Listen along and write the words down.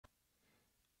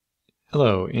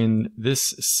Hello, in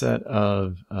this set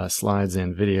of slides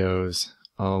and videos,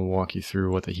 I'll walk you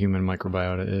through what the human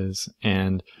microbiota is.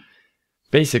 And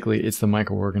basically, it's the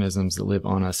microorganisms that live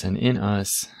on us and in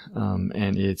us,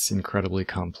 and it's incredibly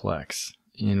complex.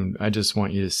 And I just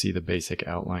want you to see the basic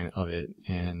outline of it.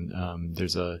 And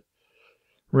there's a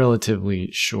relatively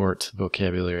short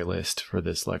vocabulary list for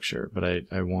this lecture, but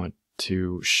I want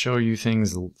to show you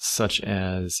things such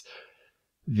as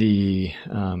the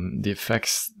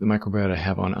effects the microbiota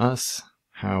have on us,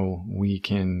 how we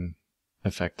can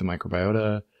affect the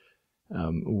microbiota,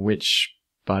 which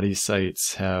body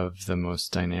sites have the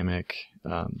most dynamic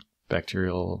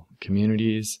bacterial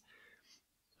communities,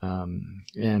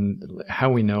 and how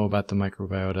we know about the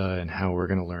microbiota and how we're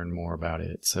going to learn more about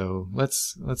it. So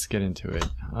let's get into it.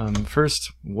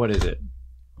 First, what is it?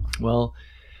 Well,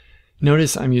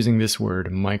 notice I'm using this word,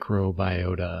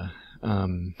 microbiota.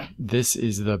 This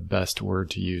is the best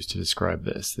word to use to describe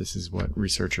this. This is what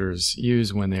researchers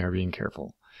use when they are being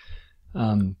careful.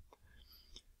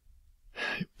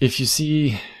 If you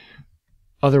see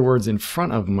other words in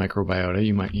front of microbiota,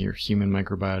 you might hear human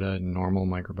microbiota, normal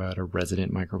microbiota,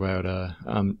 resident microbiota.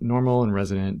 Normal and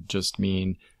resident just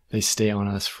mean they stay on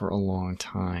us for a long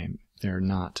time. They're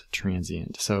not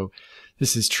transient. So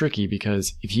this is tricky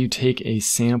because if you take a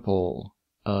sample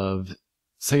of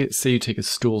Say you take a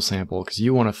stool sample because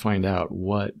you want to find out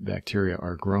what bacteria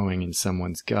are growing in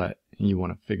someone's gut and you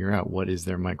want to figure out what is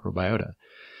their microbiota.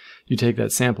 You take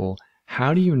that sample,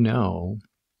 how do you know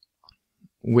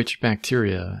which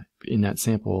bacteria in that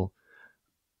sample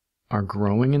are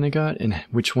growing in the gut and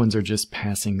which ones are just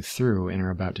passing through and are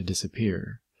about to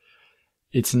disappear?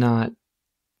 It's not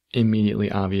immediately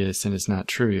obvious and it's not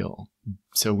trivial.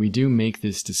 So we do make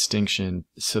this distinction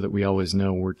so that we always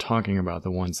know we're talking about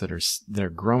the ones that are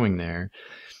growing there.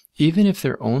 Even if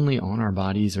they're only on our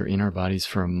bodies or in our bodies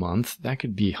for a month, that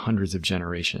could be hundreds of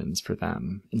generations for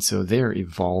them. And so they're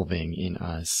evolving in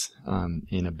us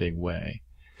in a big way.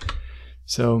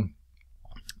 So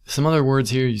some other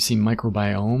words here, you see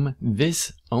microbiome.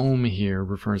 This "ome" here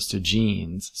refers to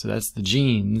genes. So that's the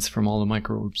genes from all the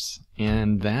microbes.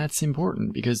 And that's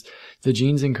important because the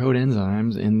genes encode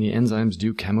enzymes and the enzymes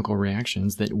do chemical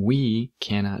reactions that we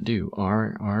cannot do.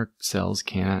 Our cells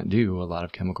cannot do a lot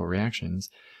of chemical reactions.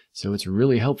 So it's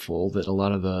really helpful that a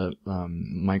lot of the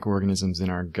microorganisms in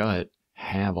our gut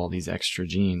have all these extra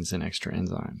genes and extra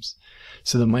enzymes.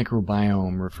 So the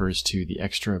microbiome refers to the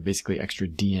basically extra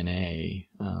DNA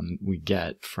we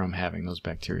get from having those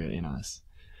bacteria in us.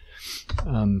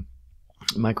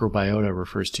 Microbiota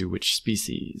refers to which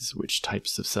species, which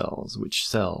types of cells, which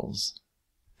cells.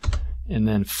 And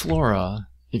then flora,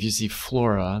 if you see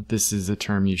flora, this is a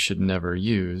term you should never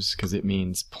use because it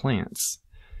means plants.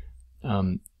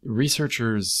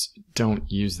 Researchers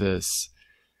don't use this.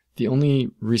 The only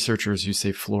researchers who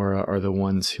say flora are the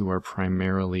ones who are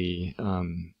primarily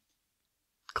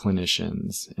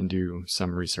clinicians and do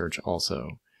some research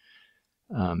also.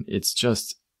 It's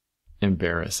just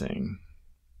embarrassing.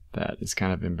 That is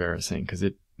kind of embarrassing because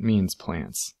it means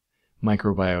plants.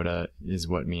 Microbiota is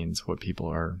what means what people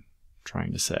are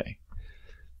trying to say.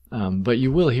 But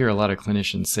you will hear a lot of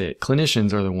clinicians say it.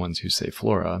 Clinicians are the ones who say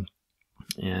flora.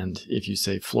 And if you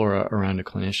say flora around a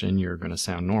clinician, you're going to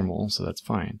sound normal, so that's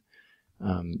fine.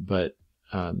 But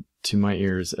to my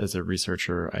ears as a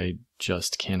researcher, I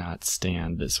just cannot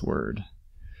stand this word.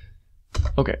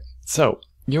 Okay, so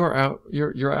you're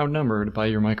outnumbered by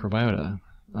your microbiota.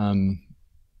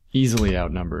 Easily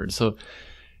outnumbered. So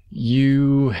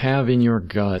you have in your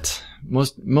gut,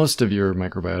 most of your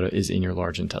microbiota is in your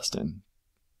large intestine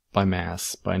by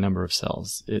mass, by number of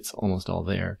cells. It's almost all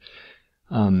there.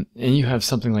 And you have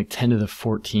something like 10 to the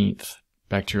 14th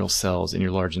bacterial cells in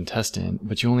your large intestine,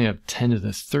 but you only have 10 to the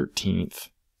 13th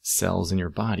cells in your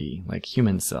body, like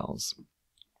human cells.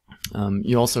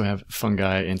 You also have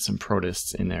fungi and some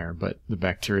protists in there, but the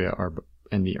bacteria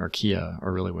and the archaea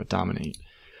are really what dominate.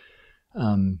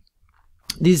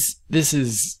 This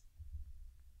is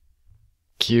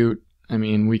cute. I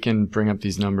mean, we can bring up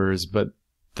these numbers, but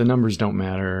the numbers don't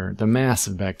matter. The mass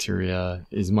of bacteria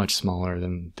is much smaller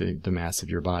than the mass of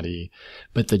your body,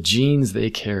 but the genes they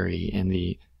carry and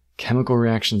the chemical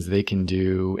reactions they can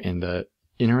do and the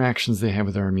interactions they have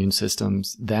with our immune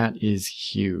systems, that is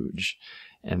huge,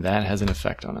 and that has an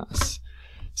effect on us.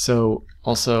 So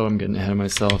also, I'm getting ahead of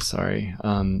myself, sorry.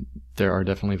 There are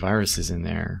definitely viruses in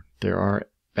there. There are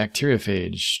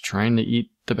bacteriophage trying to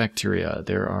eat the bacteria.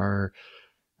 There are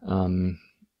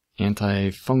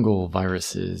antifungal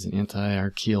viruses and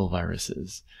antiarchaeal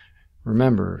viruses.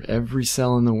 Remember, every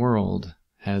cell in the world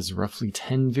has roughly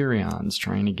 10 virions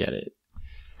trying to get it.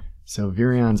 So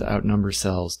virions outnumber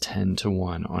cells 10 to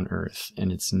 1 on Earth,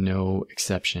 and it's no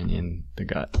exception in the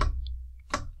gut.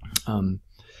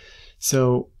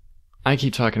 So I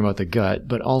keep talking about the gut,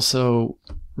 but also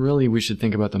really we should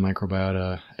think about the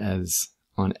microbiota as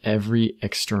on every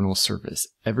external surface.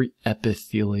 Every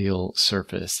epithelial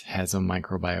surface has a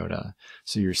microbiota.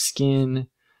 So your skin,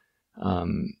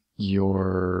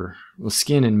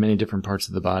 skin in many different parts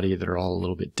of the body that are all a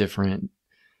little bit different.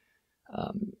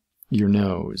 Your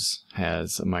nose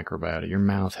has a microbiota. Your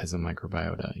mouth has a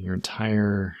microbiota. Your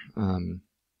entire,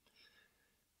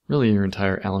 your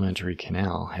entire alimentary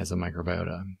canal has a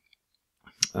microbiota.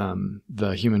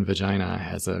 The human vagina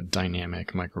has a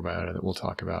dynamic microbiota that we'll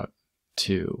talk about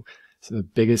too. So the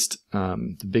biggest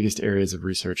areas of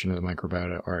research into the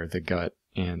microbiota are the gut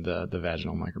and the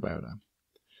vaginal microbiota.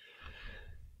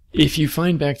 If you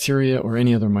find bacteria or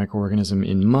any other microorganism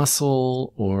in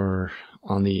muscle or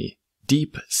on the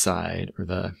deep side or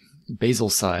the basal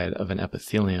side of an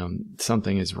epithelium,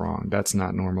 something is wrong. That's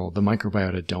not normal. The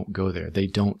microbiota don't go there. They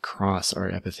don't cross our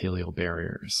epithelial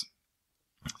barriers.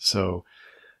 So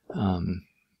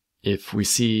if we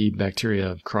see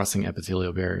bacteria crossing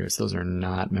epithelial barriers, those are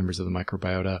not members of the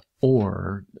microbiota,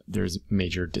 or there's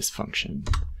major dysfunction.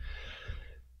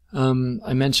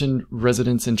 I mentioned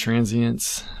residents and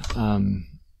transients.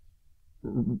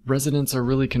 Residents are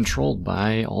really controlled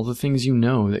by all the things you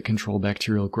know that control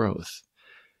bacterial growth.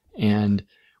 And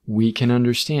we can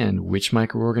understand which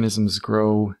microorganisms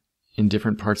grow in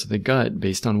different parts of the gut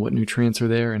based on what nutrients are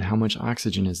there and how much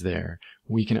oxygen is there.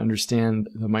 We can understand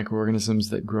the microorganisms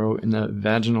that grow in the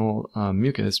vaginal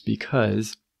mucus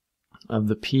because of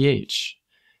the pH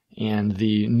and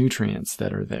the nutrients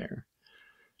that are there.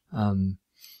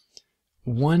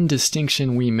 One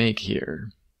distinction we make here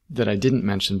that I didn't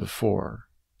mention before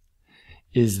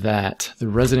is that the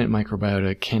resident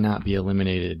microbiota cannot be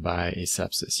eliminated by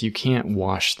asepsis. You can't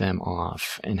wash them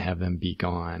off and have them be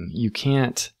gone. You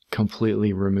can't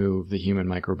completely remove the human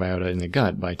microbiota in the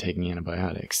gut by taking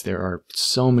antibiotics. There are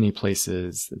so many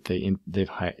places that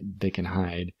they can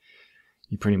hide.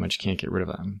 You pretty much can't get rid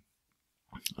of them.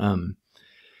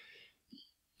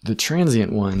 The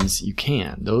transient ones you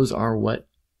can. Those are what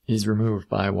is removed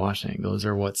by washing. Those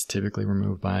are what's typically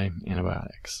removed by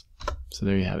antibiotics. So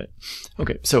there you have it.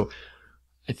 Okay, so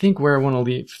I think where I want to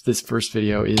leave this first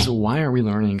video is why are we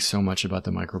learning so much about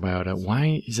the microbiota?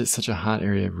 Why is it such a hot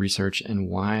area of research, and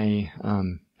why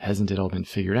hasn't it all been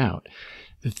figured out?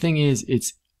 The thing is,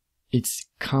 it's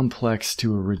complex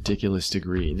to a ridiculous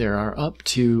degree. There are up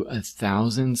to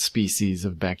 1,000 species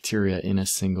of bacteria in a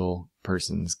single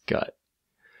person's gut.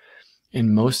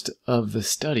 And most of the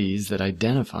studies that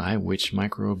identify which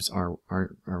microbes are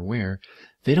where,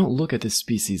 they don't look at the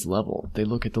species level. They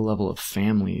look at the level of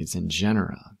families and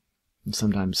genera, and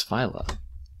sometimes phyla.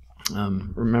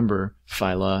 Remember,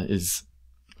 phyla is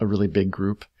a really big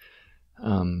group.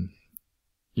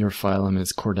 Your phylum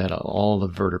is Chordata. All the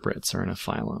vertebrates are in a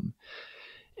phylum.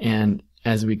 And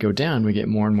as we go down, we get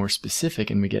more and more specific,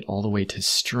 and we get all the way to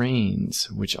strains,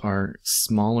 which are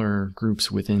smaller groups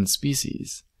within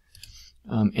species.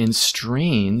 And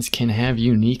strains can have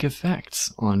unique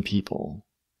effects on people.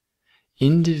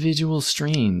 Individual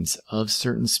strains of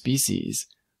certain species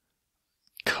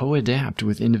co-adapt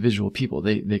with individual people.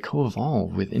 They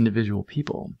co-evolve with individual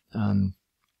people. And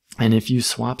if you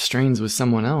swap strains with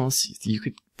someone else,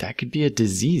 that could be a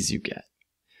disease you get.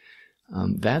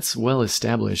 That's well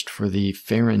established for the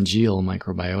pharyngeal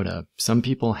microbiota. Some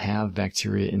people have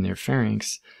bacteria in their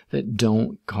pharynx that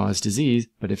don't cause disease,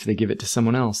 but if they give it to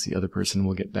someone else, the other person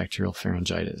will get bacterial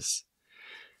pharyngitis.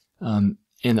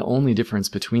 And the only difference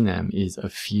between them is a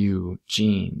few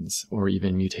genes or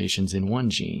even mutations in one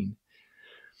gene.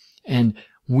 And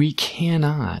we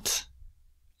cannot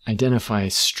identify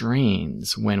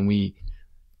strains when we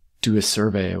do a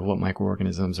survey of what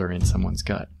microorganisms are in someone's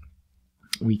gut.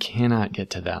 We cannot get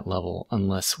to that level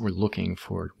unless we're looking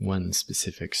for one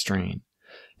specific strain.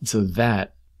 And so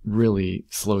that really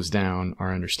slows down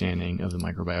our understanding of the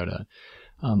microbiota.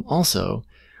 Also,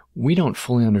 we don't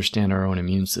fully understand our own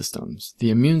immune systems. The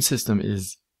immune system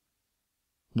is,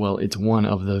 well, it's one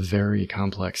of the very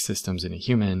complex systems in a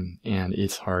human, and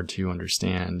it's hard to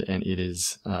understand, and it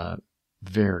is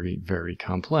very, very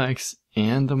complex,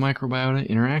 and the microbiota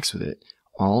interacts with it.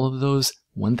 All of those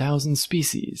 1,000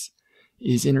 species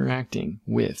is interacting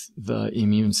with the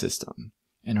immune system.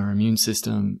 And our immune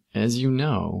system, as you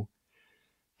know,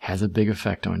 has a big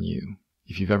effect on you.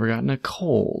 If you've ever gotten a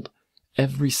cold,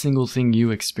 every single thing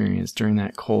you experience during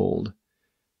that cold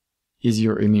is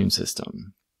your immune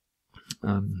system.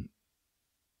 The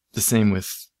same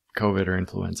with COVID or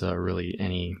influenza or really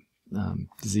any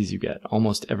disease you get.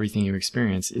 Almost everything you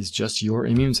experience is just your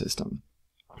immune system,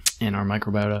 and our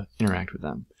microbiota interact with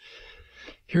them.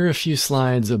 Here are a few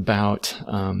slides about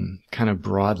kind of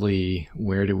broadly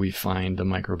where do we find the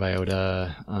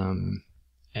microbiota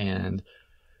and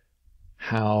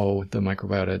how the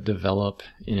microbiota develop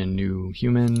in a new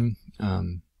human,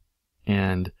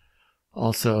 and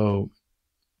also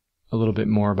a little bit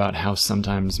more about how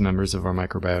sometimes members of our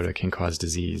microbiota can cause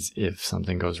disease if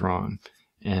something goes wrong.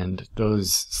 And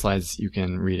those slides you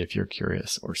can read if you're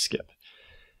curious or skip.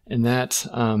 And that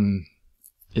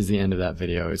is the end of that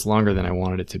video. It's longer than I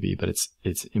wanted it to be, but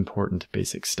it's important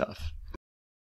basic stuff.